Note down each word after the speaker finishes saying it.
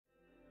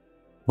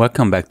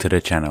Welcome back to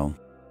the channel.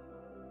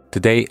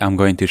 Today I'm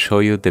going to show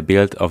you the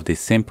build of this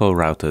simple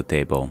router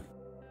table.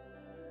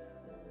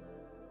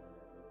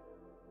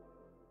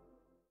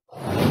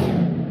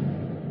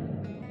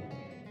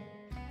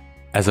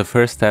 As a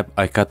first step,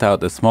 I cut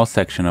out a small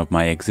section of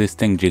my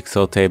existing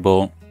jigsaw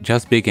table,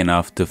 just big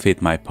enough to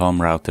fit my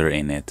palm router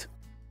in it.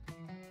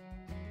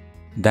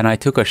 Then I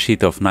took a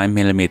sheet of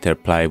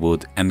 9mm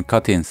plywood and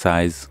cut in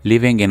size,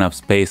 leaving enough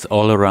space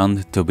all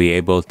around to be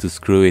able to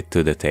screw it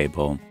to the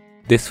table.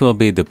 This will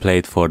be the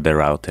plate for the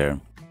router.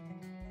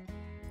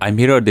 I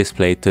mirrored this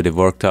plate to the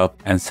worktop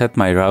and set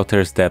my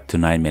router's depth to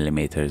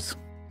 9mm.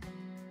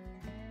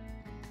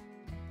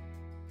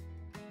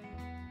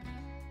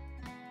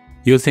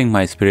 Using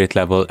my spirit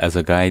level as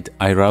a guide,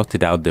 I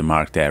routed out the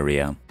marked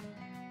area.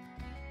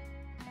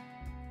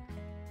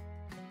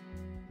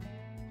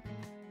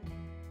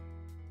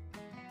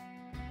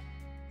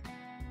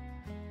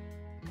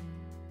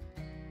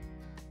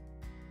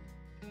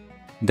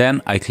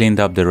 Then I cleaned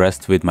up the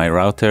rest with my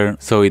router,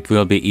 so it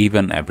will be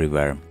even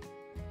everywhere.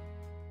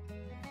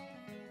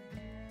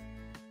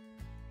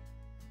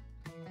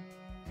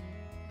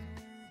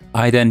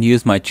 I then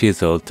used my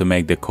chisel to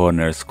make the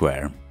corner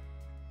square.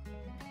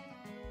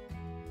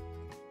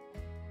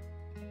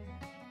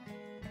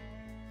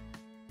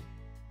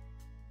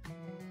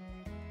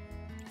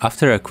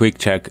 After a quick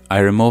check, I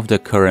removed the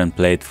current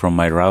plate from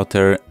my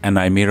router and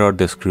I mirrored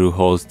the screw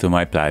holes to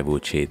my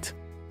plywood sheet.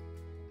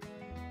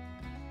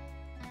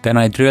 Then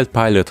I drilled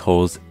pilot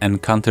holes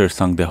and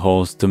countersunk the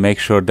holes to make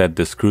sure that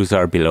the screws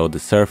are below the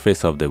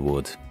surface of the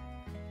wood.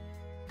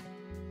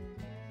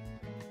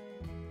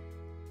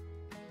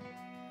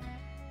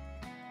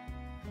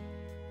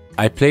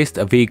 I placed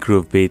a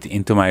V-groove bit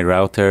into my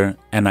router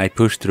and I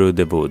pushed through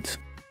the wood.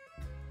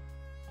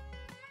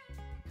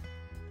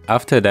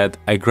 After that,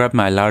 I grabbed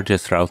my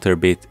largest router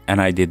bit and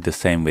I did the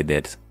same with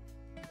it.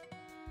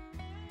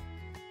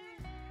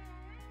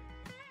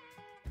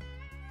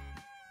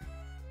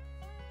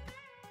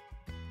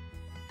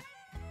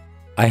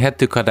 I had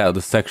to cut out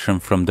a section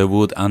from the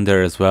wood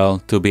under as well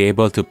to be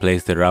able to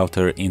place the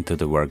router into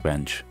the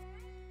workbench.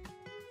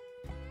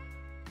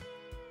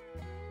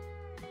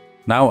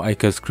 Now I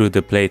can screw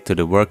the plate to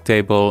the work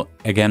table,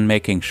 again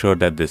making sure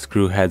that the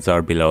screw heads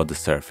are below the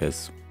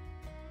surface.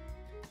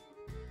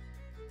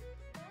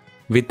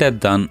 With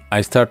that done,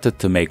 I started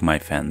to make my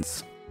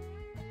fence.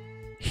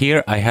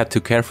 Here I had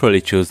to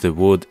carefully choose the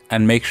wood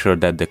and make sure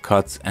that the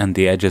cuts and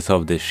the edges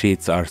of the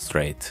sheets are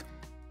straight.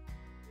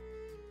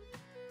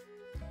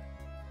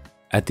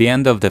 At the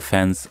end of the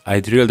fence, I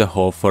drilled a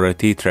hole for a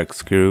T-track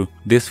screw.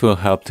 This will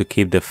help to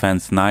keep the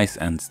fence nice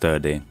and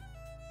sturdy.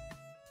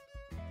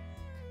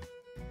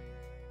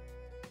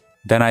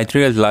 Then I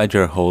drilled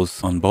larger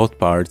holes on both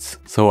parts,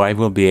 so I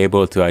will be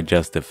able to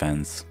adjust the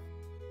fence.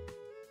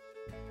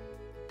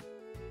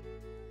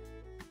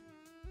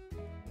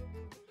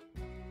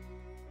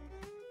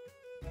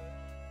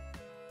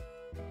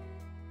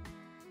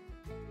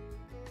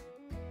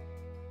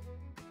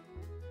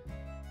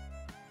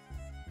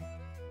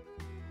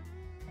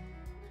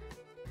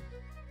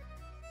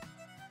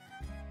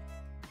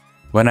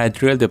 When I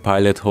drilled the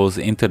pilot holes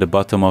into the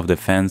bottom of the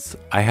fence,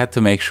 I had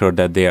to make sure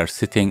that they are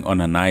sitting on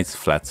a nice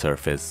flat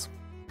surface.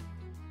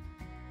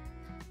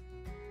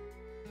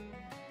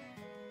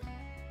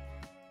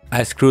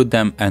 I screwed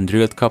them and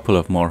drilled a couple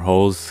of more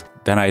holes,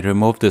 then I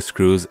removed the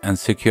screws and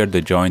secured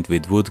the joint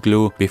with wood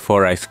glue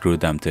before I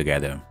screwed them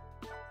together.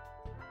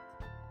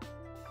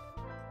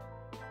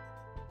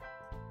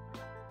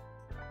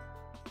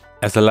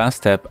 As a last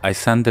step, I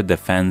sanded the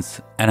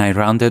fence and I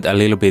rounded a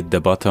little bit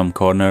the bottom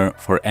corner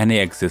for any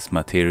excess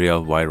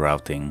material while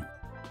routing.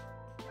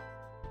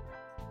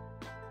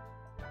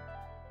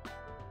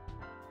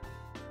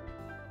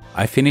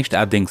 I finished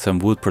adding some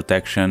wood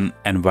protection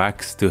and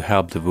wax to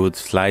help the wood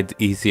slide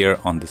easier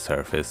on the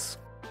surface.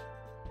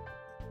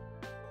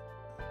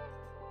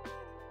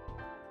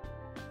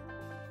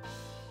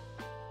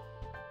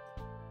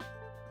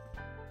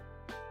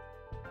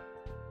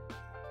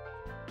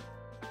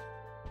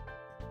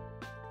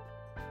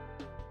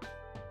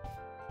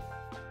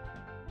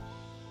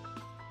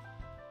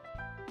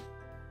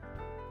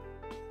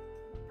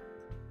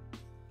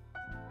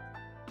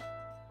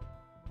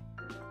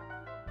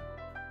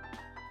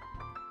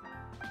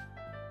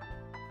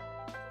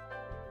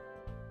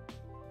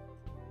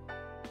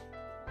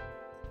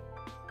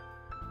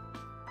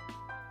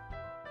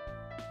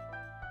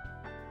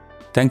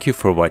 Thank you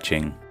for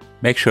watching.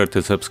 Make sure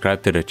to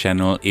subscribe to the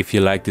channel if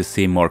you like to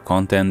see more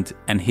content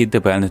and hit the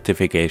bell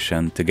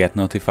notification to get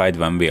notified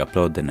when we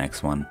upload the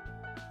next one.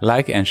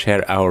 Like and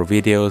share our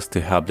videos to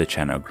help the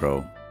channel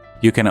grow.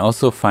 You can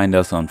also find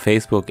us on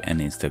Facebook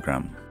and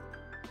Instagram.